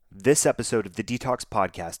This episode of the Detox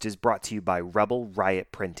Podcast is brought to you by Rebel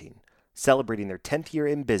Riot Printing. Celebrating their 10th year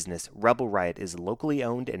in business, Rebel Riot is locally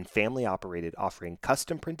owned and family operated, offering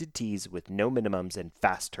custom printed tees with no minimums and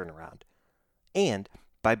fast turnaround. And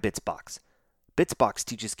by Bitsbox. Bitsbox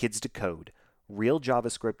teaches kids to code. Real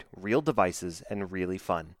JavaScript, real devices, and really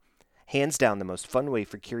fun. Hands down the most fun way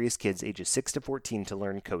for curious kids ages 6 to 14 to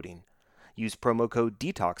learn coding. Use promo code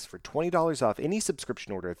DETOX for $20 off any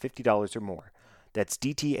subscription order of $50 or more. That's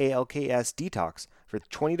DTALKS Detox for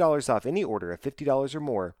 $20 off any order of $50 or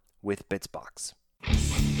more with Bitsbox.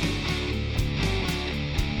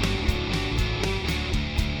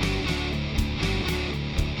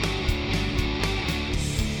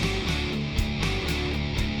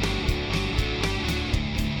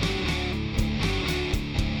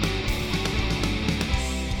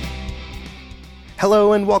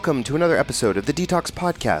 Hello and welcome to another episode of the Detox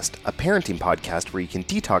Podcast, a parenting podcast where you can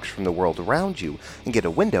detox from the world around you and get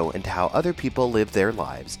a window into how other people live their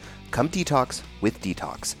lives. Come detox with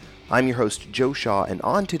Detox. I'm your host, Joe Shaw, and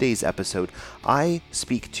on today's episode, I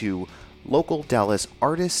speak to local Dallas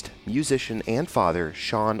artist, musician, and father,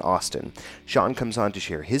 Sean Austin. Sean comes on to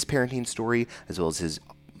share his parenting story as well as his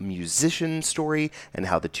musician story and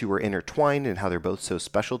how the two are intertwined and how they're both so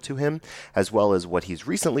special to him, as well as what he's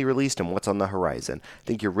recently released and what's on the horizon. I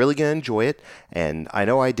think you're really going to enjoy it, and I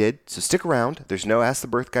know I did, so stick around. There's no Ask the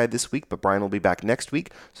Birth Guide this week, but Brian will be back next week,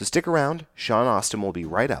 so stick around. Sean Austin will be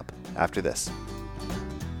right up after this.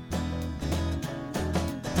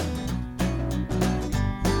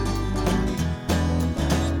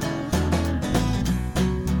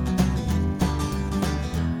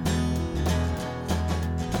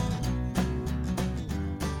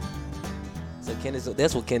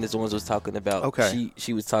 That's what Candace Owens was talking about. Okay.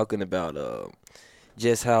 She was talking about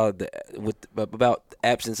just how about the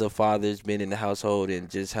absence of fathers being in the household, and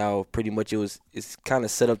just how pretty much it's kind of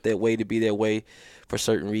set up that way to be that way for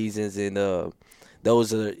certain reasons, and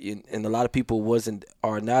those are, and a lot of people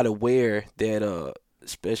are not aware that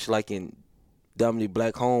especially like in dominantly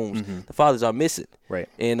black homes, the fathers are missing. Right.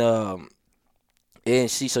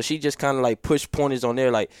 And she just kind of like pushed pointers on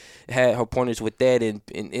there, like had her pointers with that, and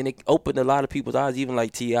it opened a lot of people's eyes. Even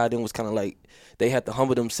like T.I. then was kind of like they had to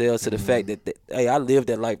humble themselves to the fact that hey, I lived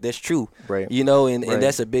that life. That's true, right? And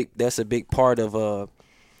that's a big part of a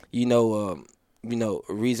reason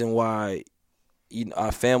why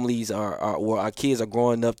our families are our kids are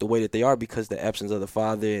growing up the way that they are because the absence of the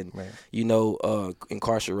father, and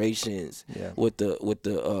incarcerations with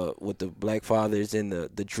the black fathers, and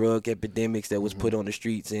the drug epidemics that was put on the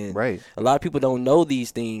streets, and a lot of people don't know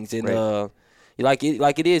these things, and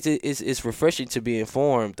it's refreshing to be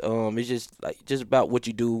informed. It's just about what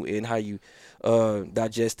you do and how you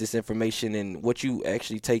digest this information and what you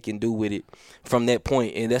actually take and do with it from that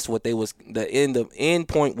point. And that's what the end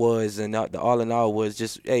point was, and the all in all was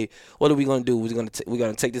just, hey, what are we gonna do? We're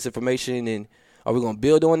gonna take this information, and are we gonna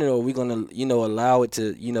build on it, or are we gonna allow it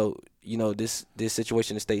to this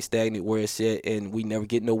situation to stay stagnant where it's at, and we never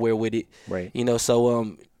get nowhere with it, right?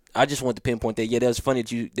 So I just want to pinpoint that. Yeah, that was funny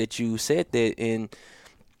that you said that, and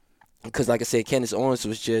because like I said, Candace Owens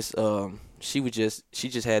was just she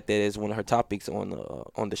just had that as one of her topics on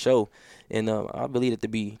the show, and I believe it to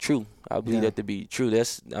be true. I believe that to be true.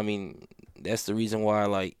 That's the reason why,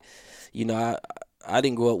 like, I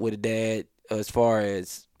didn't grow up with a dad as far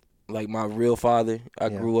as like my real father. I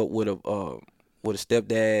grew up with a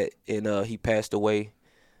stepdad, and he passed away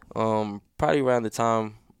probably around the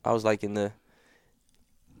time I was like I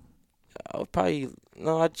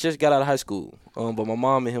just got out of high school. But my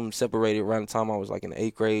mom and him separated around the time I was like in the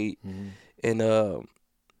 8th grade. And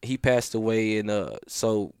he passed away, and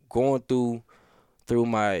so going through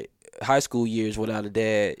my high school years without a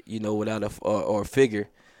dad, without a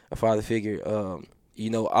father figure,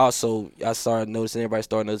 also I started noticing, everybody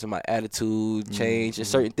started noticing my attitude change and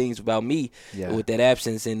certain things about me with that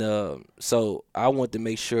absence, and so I want to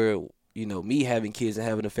make sure, me having kids and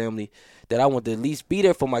having a family, that I want to at least be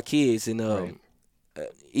there for my kids, and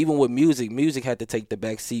even with music had to take the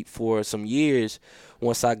back seat for some years.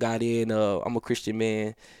 Once I got in, I'm a Christian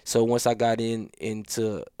man, so once I got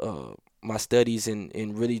into my studies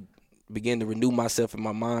and really began to renew myself in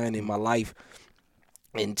my mind and my life,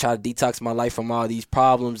 and try to detox my life from all these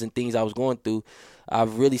problems and things I was going through, I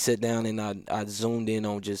really sat down and I zoomed in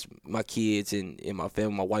on just my kids and my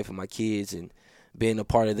family, my wife and my kids, and being a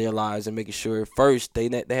part of their lives, and making sure first they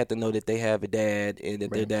have to know that they have a dad, and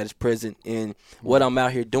that their dad is present in what I'm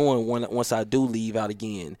out here doing once I do leave out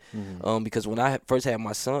again. Because when I first had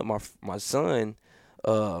my son,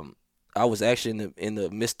 I was actually in the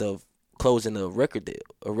midst of closing a record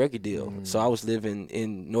deal. So I was living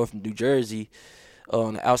in North New Jersey,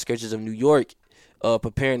 on the outskirts of New York,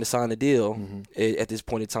 preparing to sign a deal at this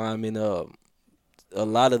point in time. And a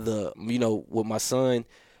lot of the, with my son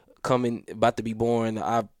about to be born,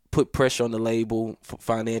 I put pressure on the label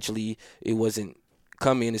financially. It wasn't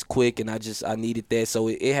coming as quick, and I needed that. So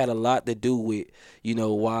it had a lot to do with,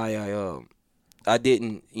 why I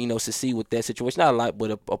didn't, succeed with that situation. Not a lot,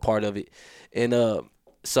 but a part of it. And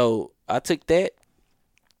so I took that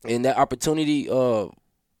and that opportunity. I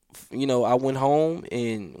went home,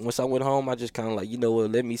 and once I went home, I just kind of like,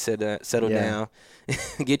 let me settle down,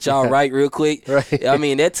 get y'all right real quick. Right. I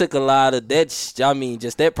mean, that took a lot of that.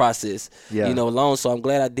 Just that process, Yeah. alone. So I'm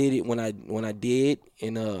glad I did it when I did,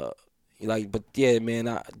 and but yeah, man,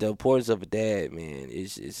 the importance of a dad, man,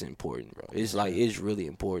 is important, bro. It's like it's really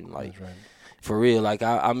important, like. That's right. For real, like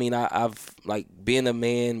I've like being a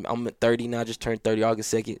man. I'm 30 now, just turned 30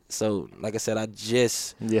 August 2nd. So like I said, I'm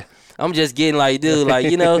just getting like, dude, like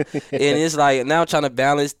and it's like now I'm trying to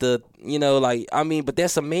balance the, but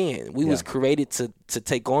that's a man. We was created to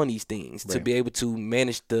take on these things, to be able to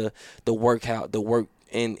manage the work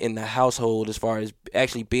in the household, as far as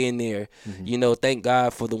actually being there. Thank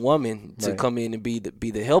God for the woman to come in and be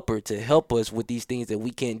the helper, to help us with these things that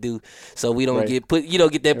we can't do, so we don't get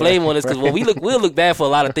that blame on us, because we'll look bad for a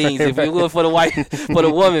lot of things if we look for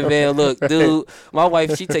the woman, man. Look, dude, my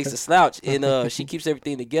wife, she takes a slouch, and she keeps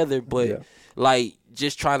everything together, but like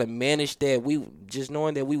just trying to manage that, we just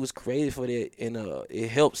knowing that we was created for that, and it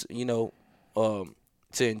helps, to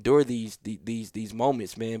endure these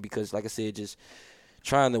moments, man, because like I said, just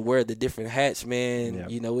trying to wear the different hats, man.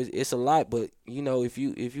 It's a lot, but if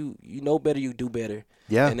you know better, you do better.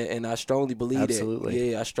 Yeah. And I strongly believe Absolutely. that.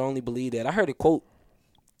 Yeah, I strongly believe that. I heard a quote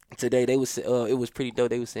today. They was it was pretty dope.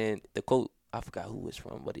 They was saying the quote. I forgot who it's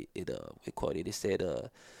from, but it quoted. It said,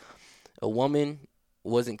 "A woman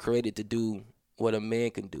wasn't created to do what a man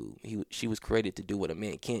can do. She was created to do what a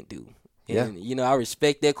man can't do." And, I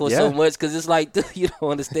respect that quote so much, because it's like, dude, you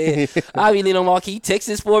don't understand. I really don't know. Can you text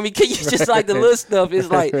this for me? Can you just like the little stuff? It's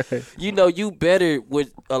like, you better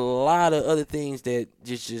with a lot of other things that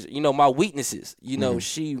just my weaknesses.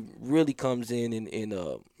 She really comes in and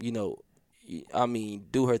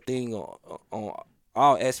do her thing on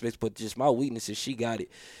all aspects, but just my weaknesses, she got it.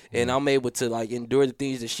 And I'm able to like endure the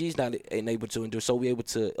things that she's not able to endure. So we're able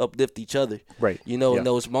to uplift each other, right? In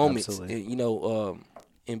those moments, and,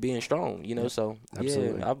 and being strong, so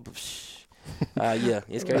Absolutely.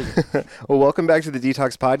 It's crazy. Well, welcome back to the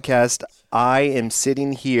Detox Podcast. I am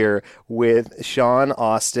sitting here with Sean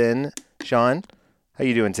Austin. Sean, how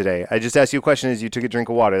you doing today? I just asked you a question as you took a drink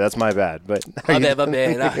of water. That's my bad. But my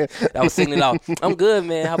bad. I was singing it off. I'm good,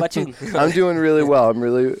 man. How about you? I'm doing really well. I'm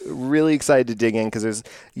really, really excited to dig in, because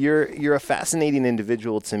you're a fascinating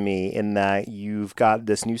individual to me, in that you've got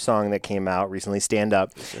this new song that came out recently, Stand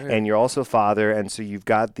Up, and you're also a father, and so you've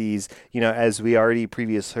got these, as we already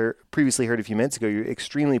previously heard a few minutes ago, you're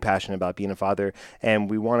extremely passionate about being a father, and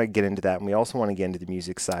we want to get into that, and we also want to get into the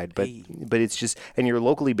music side, but it's just, and you're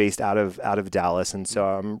locally based out of Dallas, and so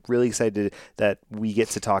I'm really excited that we get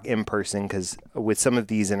to talk in person, because with some of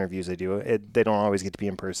these interviews I do, they don't always get to be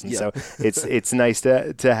in person. So it's nice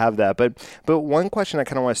to have that. But one question I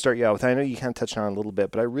kind of want to start you out with, I know you kind of touched on it a little bit,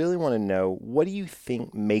 but I really want to know, what do you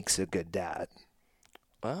think makes a good dad?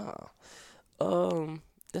 Wow.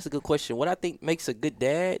 That's a good question. What I think makes a good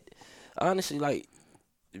dad, honestly, like,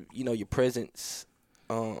 your presence,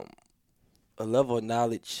 a level of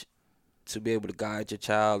knowledge to be able to guide your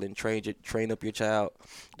child and train up your child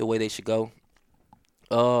the way they should go.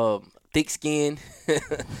 Thick skin,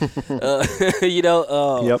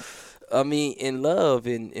 Yep. I mean, in love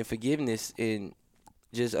and forgiveness, and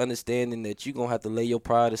just understanding that you're gonna have to lay your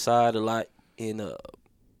pride aside a lot, and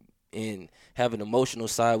have an emotional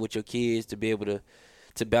side with your kids to be able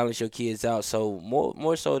to balance your kids out. So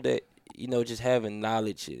more so that, just having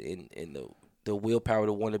knowledge and the willpower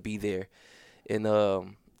to want to be there, and a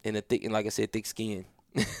thick, and like I said, thick skin.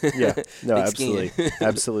 Yeah, no, absolutely.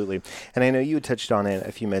 Absolutely. And I know you touched on it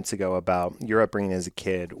a few minutes ago about your upbringing as a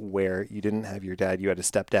kid, where you didn't have your dad, you had a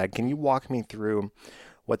stepdad. Can you walk me through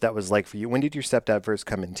what that was like for you? When did your stepdad first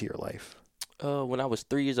come into your life? When I was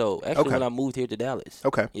 3 years old. Actually, when I moved here to Dallas.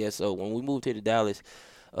 Okay. Yeah, so when we moved here to Dallas,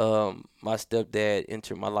 my stepdad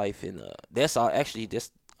entered my life, and that's all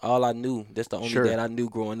I knew. That's the only dad I knew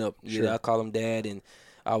growing up. I call him dad, and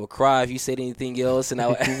I would cry if you said anything else, and I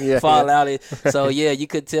would fall out. So, you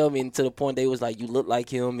could tell me, and to the point they was like, you look like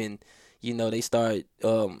him, and, they started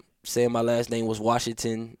saying my last name was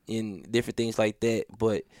Washington and different things like that.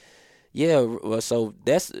 But, so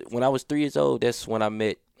that's when I was 3 years old, that's when I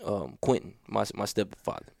met Quentin, my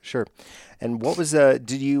stepfather. Sure. And what was,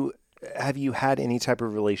 did you have you had any type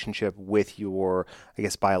of relationship with your, I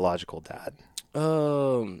guess, biological dad?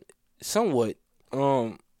 Somewhat.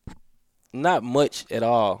 Not much at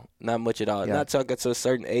all. Not much at all. Yeah. Not till I got to a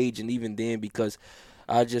certain age, and even then, because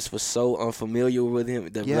I just was so unfamiliar with him,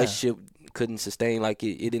 the Yeah. relationship couldn't sustain. Like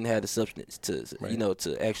it didn't have the substance to, Right.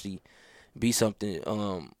 to actually be something.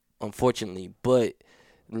 Unfortunately, but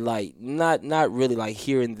like not really like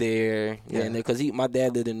here and there. Yeah. And because my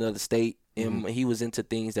dad lived in another state, and Mhm. he was into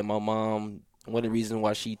things that my mom. One of the reasons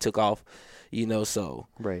why she took off, so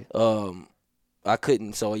Right. I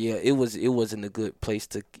couldn't. So yeah, it wasn't a good place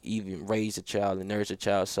to even raise a child and nurse a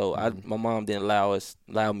child. So my mom didn't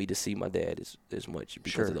allow me to see my dad as much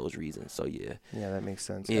because Sure. of those reasons. So yeah. Yeah, that makes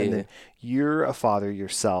sense. Yeah. And then you're a father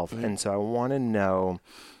yourself, Mhm. and so I want to know.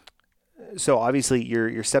 So obviously, your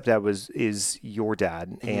stepdad is your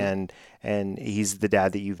dad, Mhm. and he's the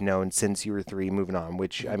dad that you've known since you were 3. Moving on,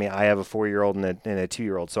 which I mean, I have a 4-year-old and a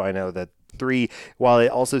 2-year-old, so I know that 3, while it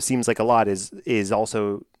also seems like a lot, is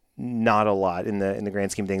also not a lot in the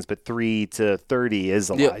grand scheme of things. But 3 to 30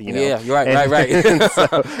 is a Yeah, lot, you know. yeah, you're right, And- right. and so-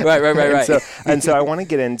 Right. And so I want to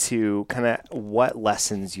get into kind of what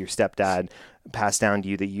lessons your stepdad passed down to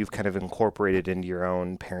you that you've kind of incorporated into your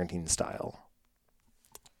own parenting style.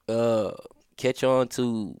 Catch on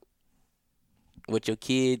to what your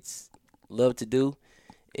kids love to do,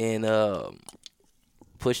 and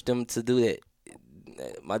push them to do that.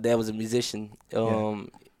 My dad was a musician.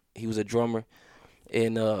 He was a drummer,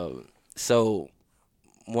 and so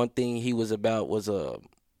one thing he was about was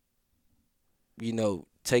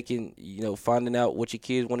taking, finding out what your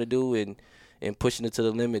kids want to do and pushing it to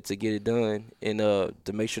the limit to get it done, and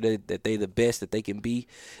to make sure that they the best that they can be.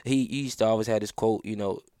 He used to always have this quote,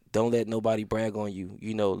 don't let nobody brag on you.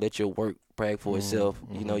 Let your work brag for itself.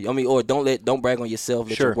 Or don't brag on yourself.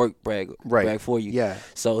 Let Sure. your work brag for you. Yeah.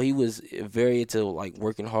 So he was very into like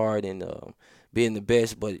working hard and being the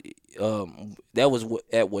best. But that was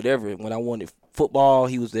at whatever. When I wanted football,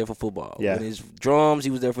 he was there for football. Yeah. When his drums,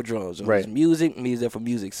 he was there for drums. When Right. his music, he was there for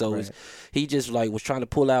music. So Right. he just like was trying to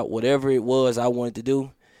pull out whatever it was I wanted to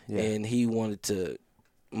do, Yeah. and he wanted to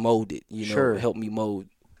mold it. Sure. Help me mold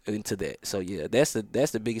into that. So yeah, that's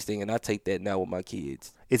the biggest thing, and I take that now with my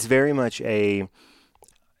kids. It's very much I'm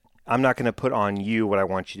not going to put on you what I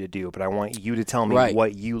want you to do, but I want you to tell me Right.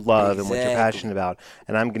 what you love and what you're Exactly. passionate about,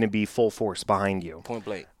 and I'm going to be full force behind you. Point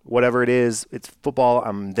blank. Whatever it is, it's football.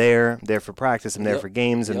 I'm there for practice. I'm there Yep. for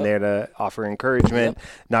games. I'm Yep. there to offer encouragement.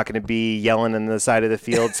 Not going to be yelling on the side of the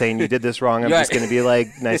field saying you did this wrong. I'm Right. just going to be like,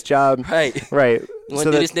 nice job. Right. Right. You want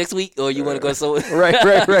to do this next week, or you want to go so? Right.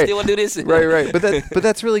 You still want to do this? Right. But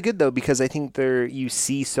that's really good though, because I think you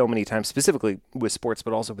see so many times, specifically with sports,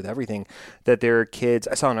 but also with everything, that there are kids.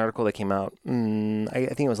 I saw an article that came out. I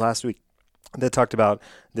think it was last week, that talked about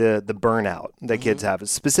the burnout that kids have,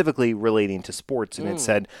 specifically relating to sports, and it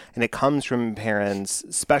said, and it comes from parents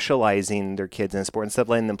specializing their kids in sport instead of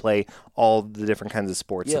letting them play all the different kinds of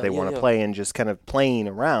sports that they want to play and just kind of playing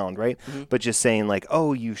around, right? But just saying like,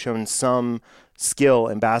 oh, you've shown some skill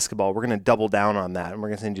in basketball, we're going to double down on that, and we're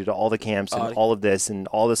going to send you to all the camps and all of this and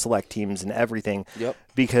all the select teams and everything,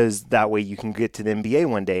 because that way you can get to the NBA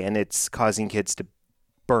one day. And it's causing kids to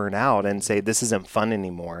burn out and say, this isn't fun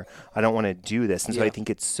anymore. I don't want to do this. And so I think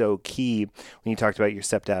it's so key when you talked about your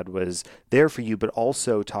stepdad was there for you, but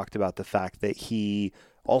also talked about the fact that he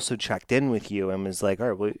also checked in with you and was like, all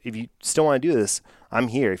right, well, if you still want to do this, I'm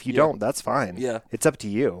here. If you don't, that's fine. Yeah. It's up to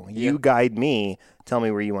you. You guide me, tell me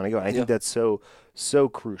where you want to go. And I think that's so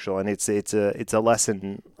crucial, and it's a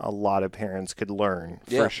lesson a lot of parents could learn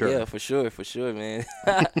for sure. Yeah, for sure, man.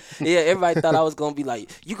 Yeah, everybody thought I was gonna be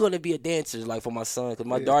like, you're gonna be a dancer, like for my son, because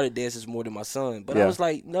my daughter dances more than my son. But I was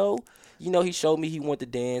like, no, he showed me he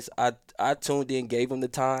wanted to dance. I tuned in, gave him the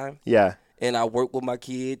time. Yeah. And I worked with my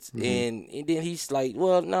kids, and then he's like,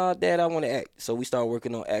 well, nah, Dad, I want to act. So we started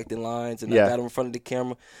working on acting lines, and I got him in front of the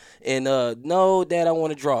camera. And no, Dad, I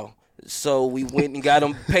want to draw. So we went and got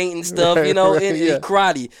him painting stuff, and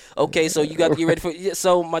karate. Okay, so you got to get ready for it.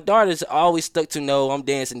 So my daughter's always stuck to, no, I'm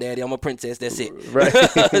dancing, Daddy. I'm a princess. That's it. Right.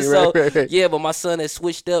 So, right. yeah, but my son has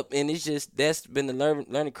switched up, and it's just, that's been the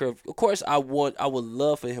learning curve. Of course, I would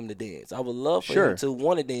love for him to dance. I would love for him to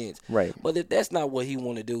want to dance. Right. But if that's not what he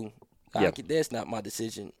want to do, that's not my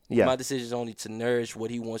decision. Yeah. My decision is only to nourish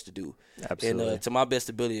what he wants to do. Absolutely. And to my best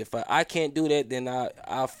ability. If I can't do that, then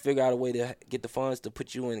I'll figure out a way to get the funds to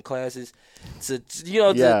put you in classes to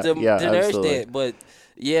nourish absolutely. that. But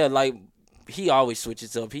yeah, like he always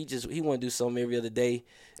switches up. He want to do something every other day.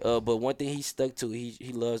 But one thing he stuck to,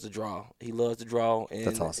 he loves to draw. He loves to draw. And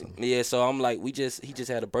that's awesome. Yeah, so I'm like, he just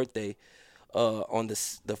had a birthday on the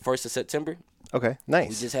 1st of September. Okay, We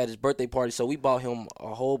nice. just had his birthday party, so we bought him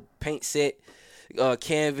a whole paint set,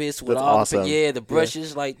 canvas with That's all awesome. the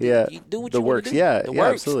brushes, like Yeah. you do what The you want works. to do. Yeah, The yeah,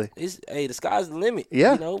 works. absolutely. The sky's the limit.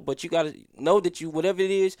 Yeah. You know, but you gotta know that whatever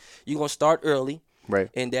it is, you're gonna start early. Right.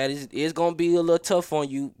 And that is gonna be a little tough on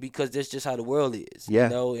you because that's just how the world is. Yeah. You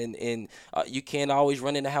know, and you can't always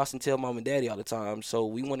run in the house and tell mom and daddy all the time. So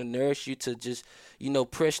we want to nourish you to just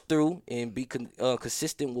press through and be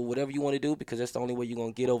consistent with whatever you want to do, because that's the only way you're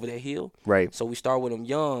gonna get over that hill. Right. So we start with them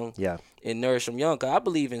young. Yeah. And nourish them young. 'Cause I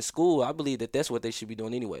believe in school, I believe that that's what they should be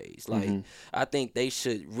doing anyways. Like I think they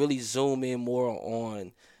should really zoom in more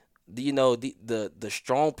on the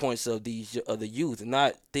strong points of the youth,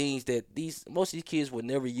 not things that most of these kids would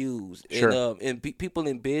never use. Sure. And people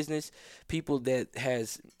in business, people that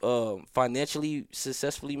has financially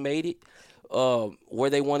successfully made it,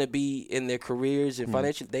 where they want to be in their careers and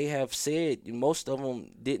financially, they have said most of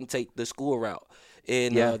them didn't take the school route,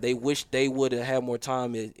 and they wish they would have had more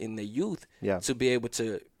time in their youth to be able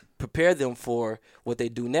to prepare them for what they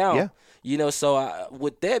do now. Yeah. So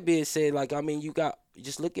with that being said, like, I mean, you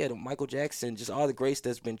just look at him, Michael Jackson, just all the greats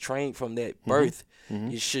that's been trained from that birth.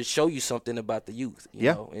 It should show you something about the youth, you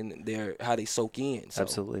know, and how they soak in. So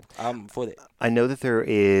Absolutely. I'm for that. I know that there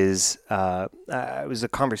is, it was a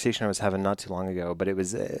conversation I was having not too long ago, but it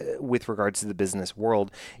was with regards to the business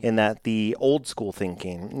world, in that the old school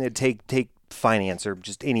thinking, take finance or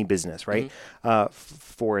just any business, right?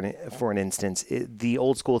 For an instance, the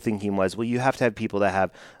old school thinking was, well, you have to have people that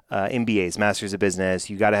have MBAs, Masters of Business.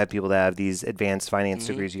 You got to have people that have these advanced finance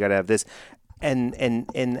degrees. You got to have this. And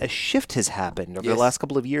a shift has happened over the last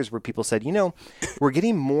couple of years where people said, we're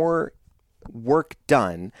getting more work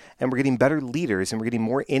done, and we're getting better leaders, and we're getting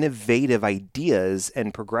more innovative ideas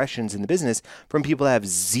and progressions in the business from people that have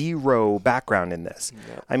zero background in this.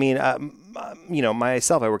 Yep. I mean,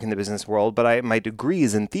 myself, I work in the business world, but my degree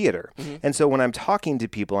is in theater. And so when I'm talking to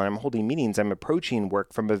people and I'm holding meetings, I'm approaching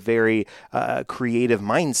work from a very creative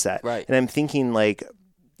mindset. Right. And I'm thinking, like,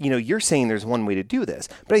 you're saying there's one way to do this,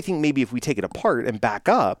 but I think maybe if we take it apart and back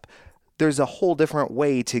up, there's a whole different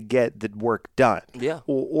way to get the work done. Yeah.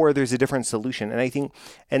 Or there's a different solution.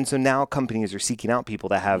 And so now companies are seeking out people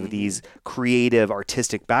that have these creative,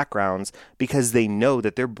 artistic backgrounds, because they know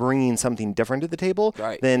that they're bringing something different to the table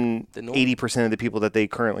than 80% of the people that they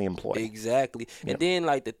currently employ. Exactly. And then,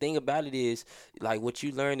 like, the thing about it is, like, what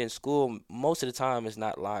you learn in school, most of the time is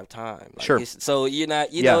not live time. Like, sure. So you're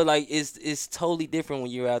not, know, like, it's totally different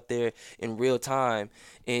when you're out there in real time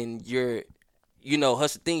and you're,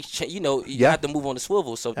 things change. You have to move on the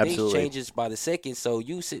swivel, so things changes by the second. So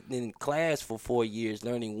you sitting in class for 4 years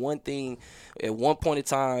learning one thing at one point in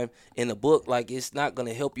time in a book, like, it's not going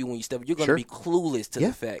to help you when you step. You're going to be clueless to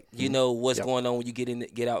the fact, what's going on when you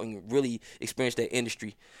get out and really experience that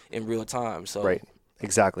industry in real time. So right.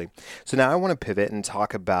 Exactly. So now I want to pivot and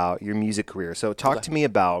talk about your music career. So talk to me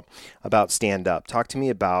about Stand Up. Talk to me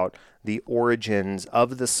about the origins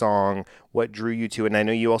of the song, what drew you to it. And I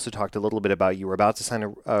know you also talked a little bit about you were about to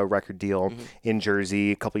sign a record deal in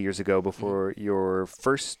Jersey a couple years ago before your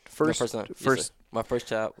my first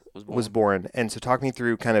child was born. And so talk me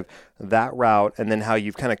through kind of that route and then how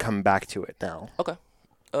you've kind of come back to it now. Okay.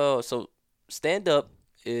 So Stand Up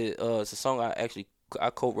is a song I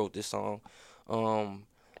co-wrote this song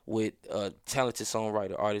with a talented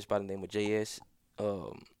songwriter artist by the name of JS.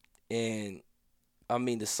 And I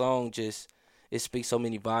mean, the song it speaks so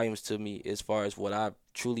many volumes to me as far as what I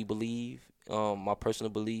truly believe, my personal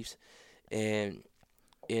beliefs. And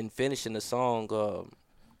in finishing the song,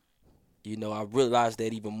 I realized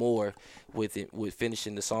that even more with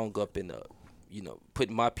finishing the song up and,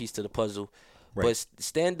 putting my piece to the puzzle. Right. But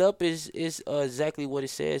Stand Up is exactly what it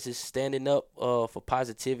says. It's standing up for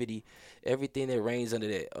positivity, everything that reigns under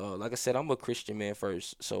that. Like I said, I'm a Christian man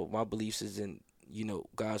first, so my beliefs is in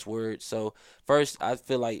God's word. So first, I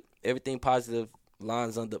feel like everything positive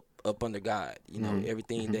lines up under God.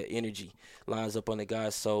 Everything that energy lines up under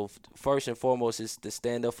God. So first and foremost is to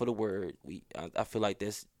stand up for the word. I feel like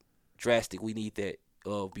that's drastic. We need that.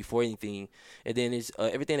 Before anything, and then it's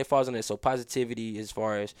everything that falls on that. So positivity, as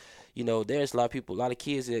far as there's a lot of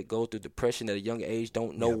kids that go through depression at a young age,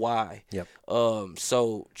 don't know why. Yep.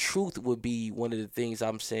 So truth would be one of the things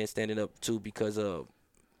I'm saying standing up to, because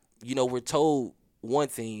we're told one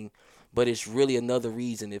thing, but it's really another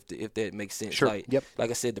reason, if that makes sense. Sure. Like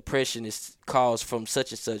I said, depression is caused from such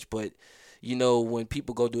and such, but when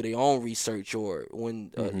people go do their own research, or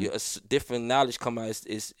when different knowledge come out,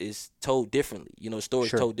 is told differently. Stories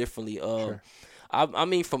told differently. I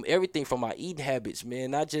mean, from everything, from our eating habits,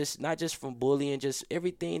 man, not just from bullying, just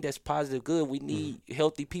everything that's positive, good. We need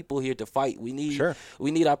healthy people here to fight. We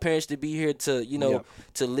need our parents to be here to,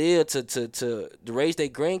 to live, to raise their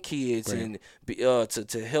grandkids and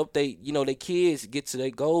to help their kids get to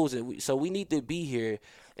their goals, and so we need to be here,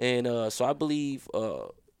 and so I believe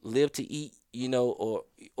live to eat,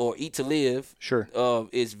 or eat to live,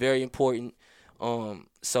 is very important.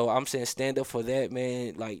 So I'm saying stand up for that,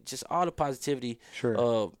 man. Like, just all the positivity.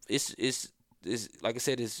 It's like I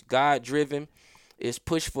said, it's God driven. It's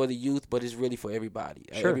pushed for the youth, but it's really for everybody.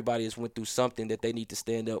 Everybody has went through something that they need to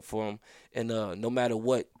stand up for 'em. And no matter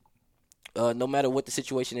what the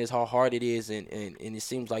situation is, how hard it is, and it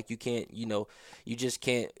seems like you can't, you just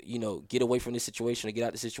can't, get away from this situation or get out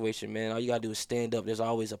of the situation, man. All you gotta do is stand up. There's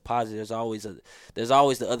always a positive. There's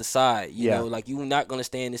always the other side. You know, like, you're not gonna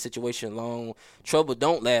stay in this situation long. Trouble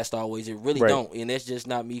don't last always. It really don't. And that's just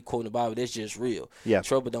not me quoting the Bible. That's just real.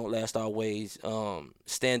 Trouble don't last always.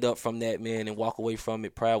 Stand up from that, man, and walk away from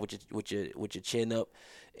it proud with your chin up,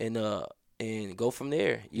 and go from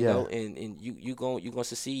there, you know, and you're gonna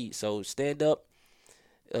succeed. So stand up.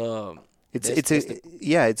 It's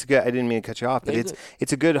good. I didn't mean to cut you off, but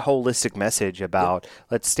it's a good holistic message about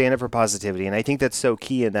let's stand up for positivity, and I think that's so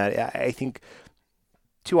key in that. I think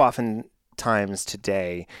too often times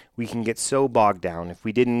today we can get so bogged down if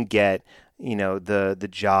we didn't get the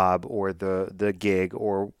job or the gig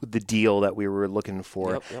or the deal that we were looking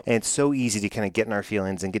for. And it's so easy to kind of get in our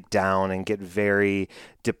feelings and get down and get very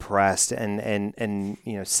depressed and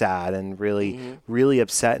sad and really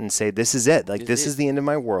upset and say, this is it. Like, this is the end of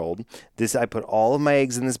my world. I put all of my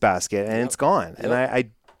eggs in this basket and it's gone. And I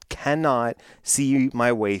cannot see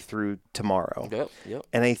my way through tomorrow.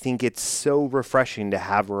 And I think it's so refreshing to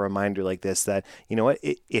have a reminder like this that, you know what,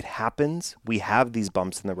 it happens. We have these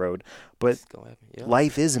bumps in the road, but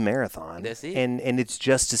life is a marathon. That's it. And it's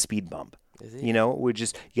just a speed bump. You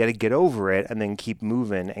got to get over it and then keep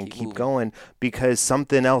moving and keep going, because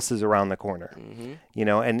something else is around the corner.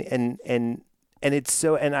 And it's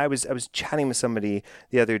so, and I was chatting with somebody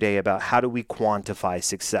the other day about how do we quantify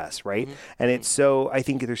success, right? And it's so, I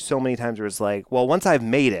think there's so many times where it's like, well, once I've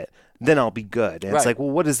made it, then I'll be good. And it's like, well,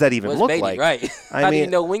 what does that even look like? How do you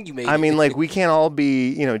know when you made it? I mean, like, we can't all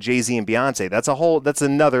be, Jay-Z and Beyonce. That's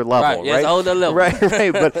another level, right? That's a whole other level.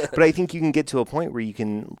 Right. But I think you can get to a point where you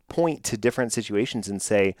can point to different situations and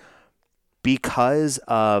say, because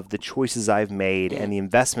of the choices I've made and the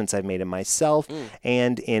investments I've made in myself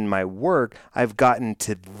and in my work, I've gotten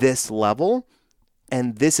to this level,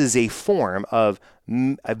 and this is a form of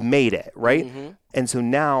I've made it, right? And so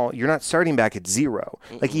now you're not starting back at zero.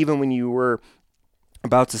 Like, even when you were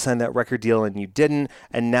about to sign that record deal and you didn't,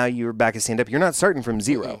 and now you're back at stand up, you're not starting from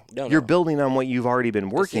zero. You're building on what you've already been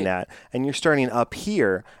working at, and you're starting up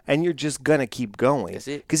here, and you're just gonna keep going.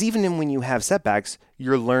 Because even when you have setbacks,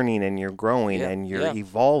 you're learning and you're growing and you're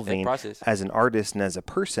evolving as an artist and as a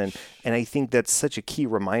person. And I think that's such a key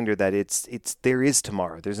reminder that it's there is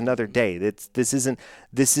tomorrow. There's another day. This isn't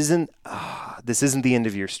the end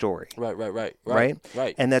of your story. Right.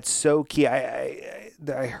 And that's so key.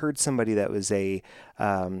 I heard somebody that was a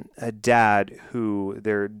dad who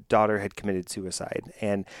their daughter had committed suicide,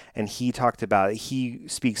 and he talked about, he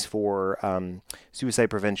speaks for suicide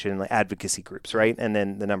prevention, like, advocacy groups, right? And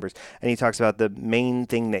then the numbers, and he talks about the main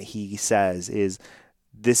thing that he says is,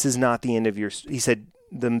 this is not the end of your. He said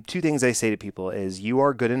the two things I say to people is, you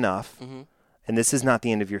are good enough, and this is not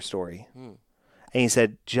the end of your story. And he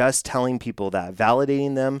said, just telling people that,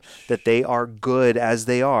 validating them that they are good as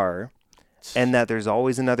they are, and that there's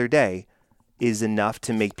always another day, is enough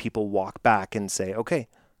to make people walk back and say, okay,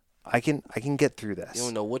 I can get through this. You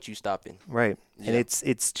don't know what you stopping. Right. And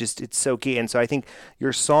it's so key. And so I think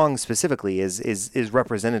your song specifically is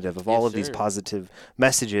representative of all of these positive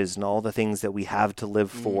messages and all the things that we have to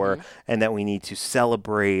live for, and that we need to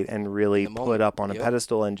celebrate and really put up on a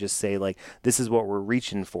pedestal and just say, like, this is what we're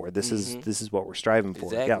reaching for. This is what we're striving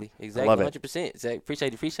for. Exactly. I love 100%. Zach,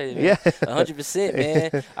 appreciate it, man. 100%,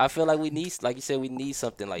 man. I feel like we need, like you said, we need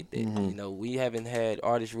something like that. We haven't had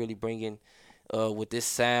artists really bringing with this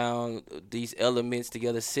sound, these elements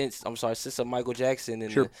together since Michael Jackson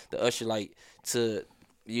and the Usher, like, to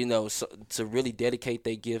to really dedicate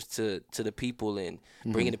their gifts to the people and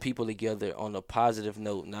bringing the people together on a positive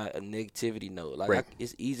note, not a negativity note. Like,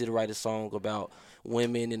 it's easy to write a song about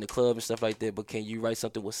women in the club and stuff like that, but can you write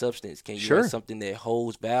something with substance? Can you write something that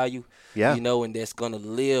holds value? And that's gonna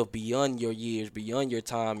live beyond your years, beyond your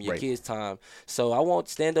time, your kids' time. So I want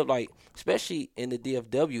stand up, like, especially in the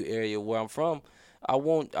DFW area where I'm from. I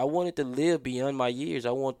want it to live beyond my years.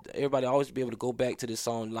 I want everybody always to be able to go back to this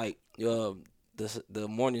song, like the the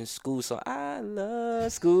morning school song. I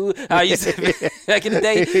love school. I used to back in the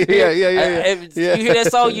day. Yeah. You hear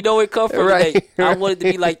that song, you know where it come from. Right. Like, I wanted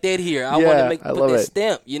to be like that here. I want to put that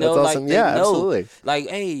stamp. You know, that's like awesome. they know. Absolutely. Like,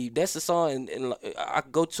 hey, that's the song, and I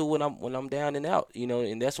go to when I'm down and out. You know,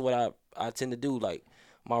 and that's what I tend to do. Like,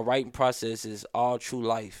 my writing process is all true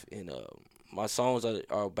life, and my songs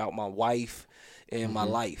are about my wife and my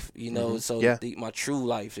life, you know, so my true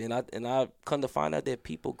life, and I come to find out that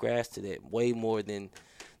people grasp to that way more than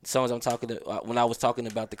songs I'm talking to, when I was talking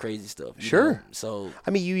about the crazy stuff. You know? So I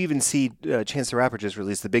mean, you even see Chance the Rapper just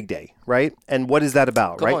released The Big Day, right? And what is that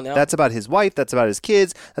about, Come right? on now. That's about his wife. That's about his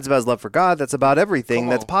kids. That's about his love for God. That's about everything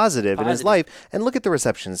that's positive in his life. And look at the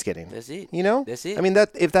reception it's getting. That's it. You know? That's it. I mean,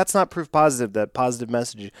 if that's not proof positive, that positive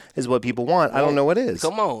message is what people want, I don't know what is.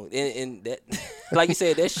 Come on. And that, like you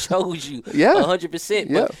said, that shows you 100%.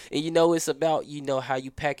 Yeah. And, you know, it's about, you know, how you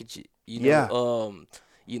package it. You know,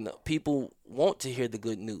 you know, people want to hear the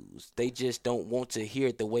good news. They just don't want to hear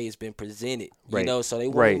it the way it's been presented. You know, so they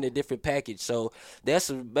want it in a different package. So that's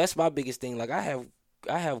my biggest thing. Like,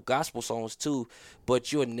 I have gospel songs too,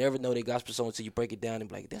 but you'll never know they gospel songs until you break it down and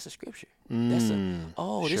be like, that's a scripture. This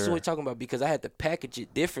is what we're talking about, because I had to package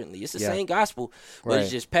it differently. It's the same gospel, but it's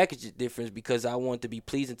just packaged it different because I want to be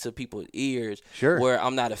pleasing to people's ears, where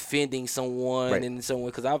I'm not offending someone in some way,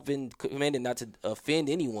 because I've been commanded not to offend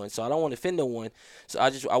anyone, so I don't want to offend no one. So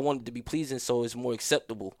I wanted to be pleasing, so it's more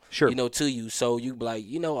acceptable, you know, to you. So you be like,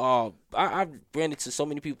 you know, I've ran into so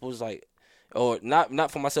many people, it's like, or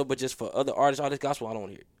not for myself, but just for other artists. Oh, this gospel, I don't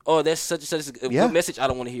want to hear it. Oh, that's such and such a good message, I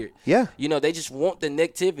don't want to hear it. Yeah. You know, they just want the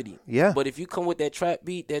negativity. Yeah. But if you come with that trap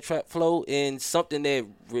beat, that trap flow, and something that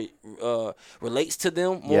relates to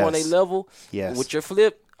them more on a level, with your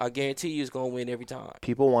flip, I guarantee you it's going to win every time.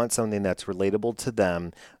 People want something that's relatable to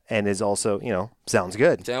them and is also, you know, sounds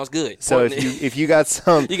good. Sounds good. So if you got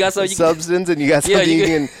some substance and you got something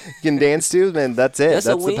you can dance to, then that's it. That's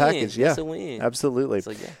the package. Yeah. That's a win. Absolutely.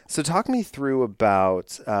 So talk me through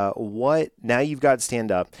about what, now you've got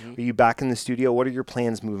stand up. Are you back in the studio? What are your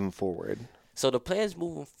plans moving forward? So the plans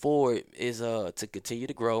moving forward is to continue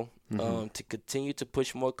to grow, to continue to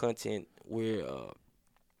push more content.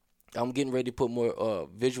 I'm getting ready to put more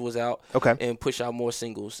visuals out and push out more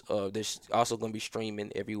singles. There's also going to be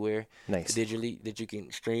streaming everywhere digitally that you can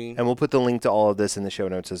stream. And we'll put the link to all of this in the show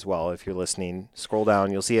notes as well. If you're listening, scroll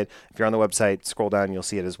down, you'll see it. If you're on the website, scroll down, you'll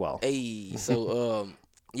see it as well. Hey, so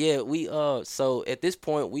so at this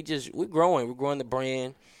point we're growing the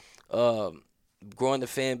brand, growing the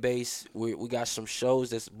fan base. We got some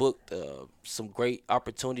shows that's booked, some great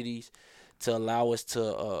opportunities to allow us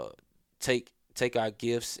to take our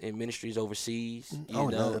gifts and ministries overseas. You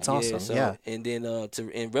know? That's awesome. And then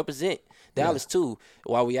to represent Dallas too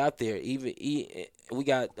while we out there. We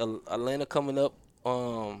got Atlanta coming up,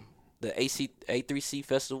 the A3C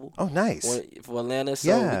festival. Oh, nice. For Atlanta,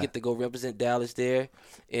 so we get to go represent Dallas there,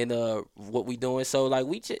 and what we doing. So like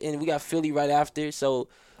we got Philly right after. So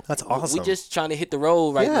that's awesome. We just trying to hit the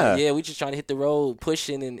road right now. Yeah, we just trying to hit the road,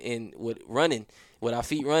 pushing and with running. With our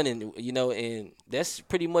feet running, you know, and that's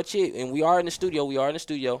pretty much it. And we are in the studio.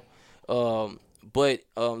 But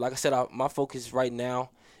like I said, my focus right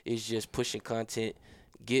now is just pushing content,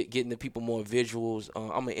 getting the people more visuals.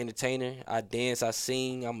 I'm an entertainer. I dance, I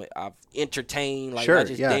sing, I entertain. Like I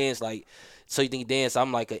just dance. Like, so you think dance?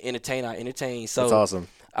 I'm like an entertainer. I entertain. So that's awesome.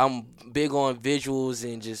 I'm big on visuals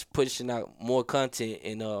and just pushing out more content.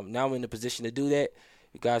 And now I'm in the position to do that.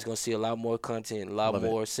 You guys gonna see a lot more content, a lot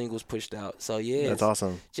more singles pushed out. So that's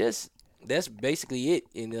awesome. That's basically it.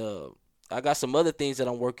 And I got some other things that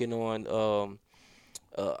I'm working on.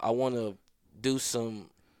 I want to do some,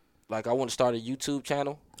 like I want to start a YouTube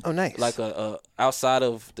channel. Oh, nice. Like a outside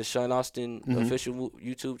of the Sean Austin official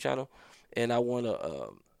YouTube channel, and I want to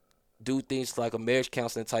do things like a marriage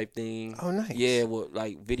counseling type thing. Oh, nice. Yeah, with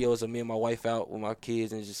like videos of me and my wife out with my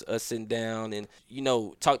kids and just us sitting down and, you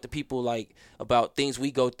know, talk to people like about things we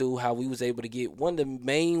go through, how we was able to get. One of the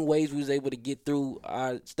main ways we was able to get through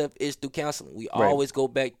our stuff is through counseling. We always go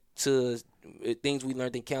back to things we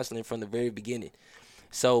learned in counseling from the very beginning.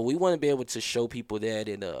 So we want to be able to show people that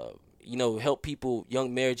and, you know, help people,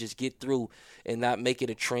 young marriages get through and not make it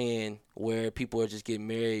a trend where people are just getting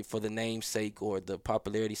married for the name's sake or the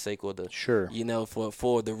popularity sake or the, you know,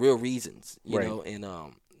 for the real reasons, you know. And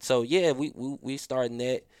so, yeah, we starting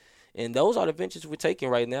that. And those are the ventures we're taking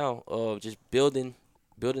right now of just building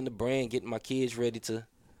the brand, getting my kids ready to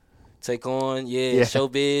take on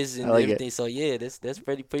showbiz and like everything. it. So yeah, that's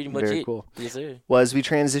pretty much Very it. cool. Yes, sir. Well, as we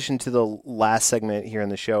transition to the last segment here in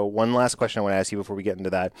the show, one last question I want to ask you before we get into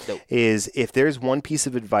that is if there's one piece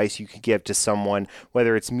of advice you could give to someone,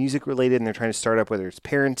 whether it's music related and they're trying to start up, whether it's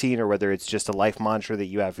parenting or whether it's just a life mantra that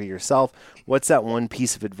you have for yourself, what's that one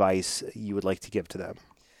piece of advice you would like to give to them?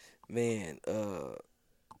 Man,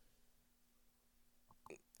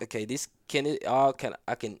 okay,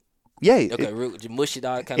 I can. Yeah. Okay, mush it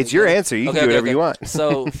out. It's your answer. You can do whatever you want.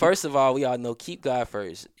 So first of all, we all know keep God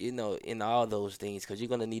first. You know, in all those things, because you're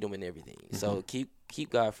gonna need them in everything. Mm-hmm. So keep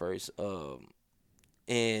God first.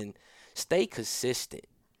 And stay consistent.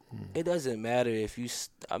 Mm-hmm. It doesn't matter if you.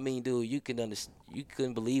 I mean, dude, you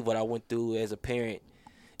couldn't believe what I went through as a parent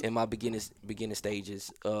in my beginning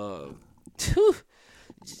stages.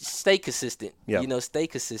 Stay consistent. Yep. You know, stay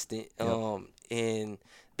consistent. Yep. And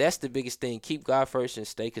that's the biggest thing. Keep God first and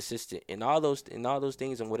stay consistent. In all those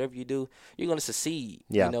things and whatever you do, you're gonna succeed.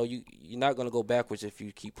 Yeah. You know, you're not gonna go backwards if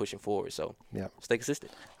you keep pushing forward. So stay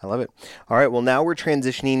consistent. I love it. All right. Well, now we're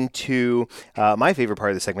transitioning to my favorite part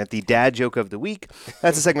of the segment, the dad joke of the week.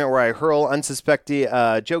 That's a segment where I hurl unsuspecting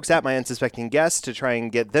jokes at my unsuspecting guests to try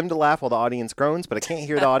and get them to laugh while the audience groans, but I can't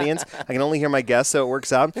hear the audience. I can only hear my guests, so it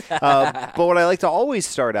works out. But what I like to always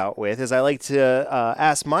start out with is I like to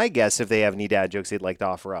ask my guests if they have any dad jokes they'd like to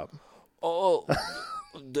offer up. Oh,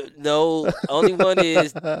 no. Only one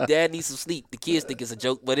is Dad needs some sleep. The kids think it's a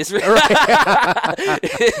joke, but it's real.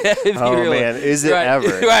 Man, is it ever?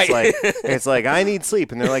 Right. It's like I need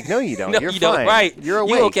sleep, and they're like, no, you don't. No, You're you fine. don't. Right. You're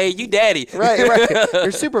awake. You okay? You daddy. Right.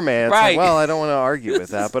 You're Superman. It's right. like, well, I don't want to argue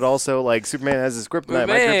with that, but also like Superman has his kryptonite.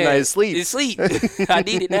 My kryptonite is sleep. It's sleep. I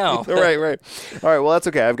need it now. Right. All right. Well, that's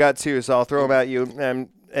okay. I've got two, so I'll throw them at you,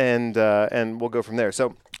 and we'll go from there.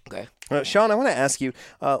 So. Okay. Sean, I want to ask you,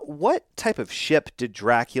 what type of ship did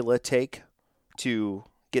Dracula take to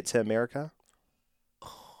get to America?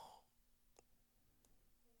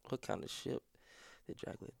 What kind of ship did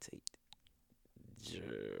Dracula take?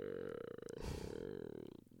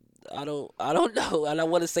 I don't know. And I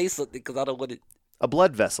want to say something because I don't want to. A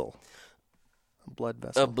blood vessel. A blood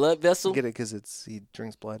vessel? You get it because he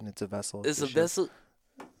drinks blood and it's a vessel. It's a vessel?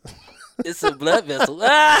 It's a blood vessel.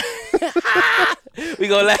 We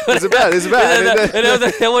gonna laugh. It's bad.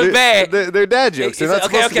 That was bad. They're dad jokes. They're not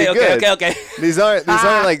supposed to be good. Okay. These aren't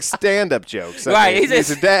like stand-up jokes. Okay? Right.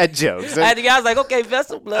 These are dad jokes. And the guy's like, okay,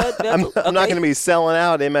 vessel, blood, vessel. I'm not going to be selling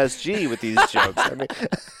out MSG with these jokes. I mean,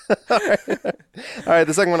 all right.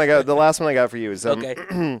 The last one I got for you is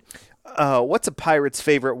what's a pirate's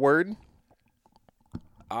favorite word?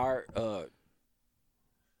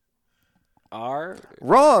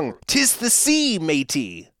 Wrong. 'Tis the sea,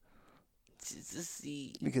 matey.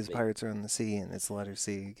 Because pirates are on the sea and it's the letter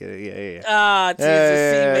C. Get it? Yeah. 'Tis the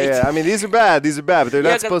sea, matey. Yeah. I mean, these are bad, but they're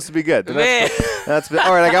not supposed to be good. All right,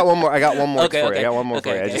 I got one more for you. I got one more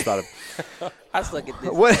for you. I just thought of. I suck at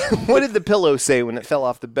this. What did the pillow say when it fell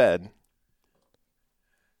off the bed?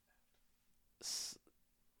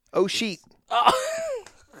 Oh, sheet.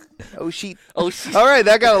 Oh, sheet. All right,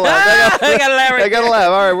 that got a laugh. I got a laugh. I got a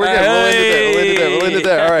laugh. All right, we're good. We'll end it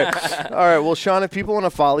there. All right. Well, Sean, if people want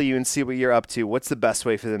to follow you and see what you're up to, what's the best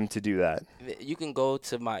way for them to do that? You can go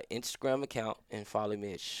to my Instagram account and follow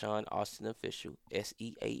me at Sean Austin Official,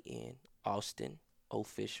 SEAN Austin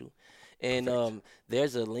Official, and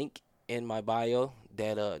there's a link in my bio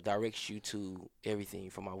that directs you to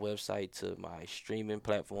everything from my website to my streaming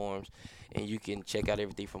platforms, and you can check out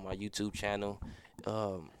everything from my YouTube channel.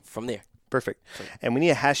 From there. Perfect. And we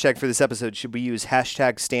need a hashtag for this episode. Should we use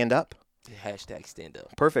 #StandUp?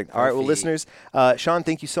 #StandUp. Perfect. All right. Well, listeners, Sean,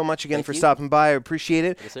 thank you so much again for stopping by. I appreciate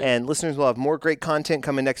it. Yes, sir. And listeners, will have more great content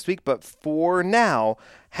coming next week. But for now,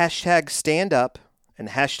 #StandUp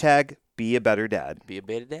and #Be a Better Dad. Be a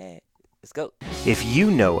better dad. Let's go. If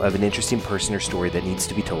you know of an interesting person or story that needs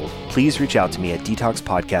to be told, please reach out to me at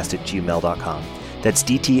detoxpodcast@gmail.com. That's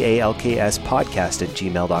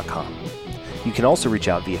DTALKSpodcast@gmail.com. You can also reach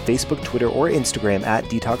out via Facebook, Twitter, or Instagram at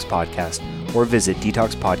Detox Podcast, or visit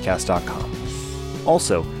detoxpodcast.com.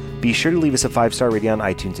 Also, be sure to leave us a 5-star rating on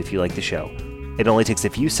iTunes if you like the show. It only takes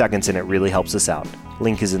a few seconds and it really helps us out.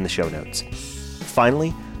 Link is in the show notes.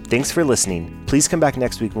 Finally, thanks for listening. Please come back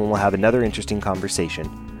next week when we'll have another interesting conversation.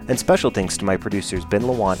 And special thanks to my producers Ben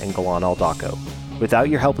Lawant and Galan Aldacco. Without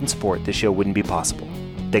your help and support, this show wouldn't be possible.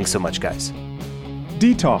 Thanks so much, guys.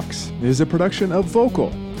 Detox is a production of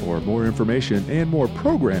Vocal. For more information and more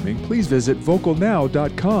programming, please visit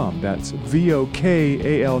vocalnow.com. That's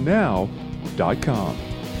VOKAL now.com.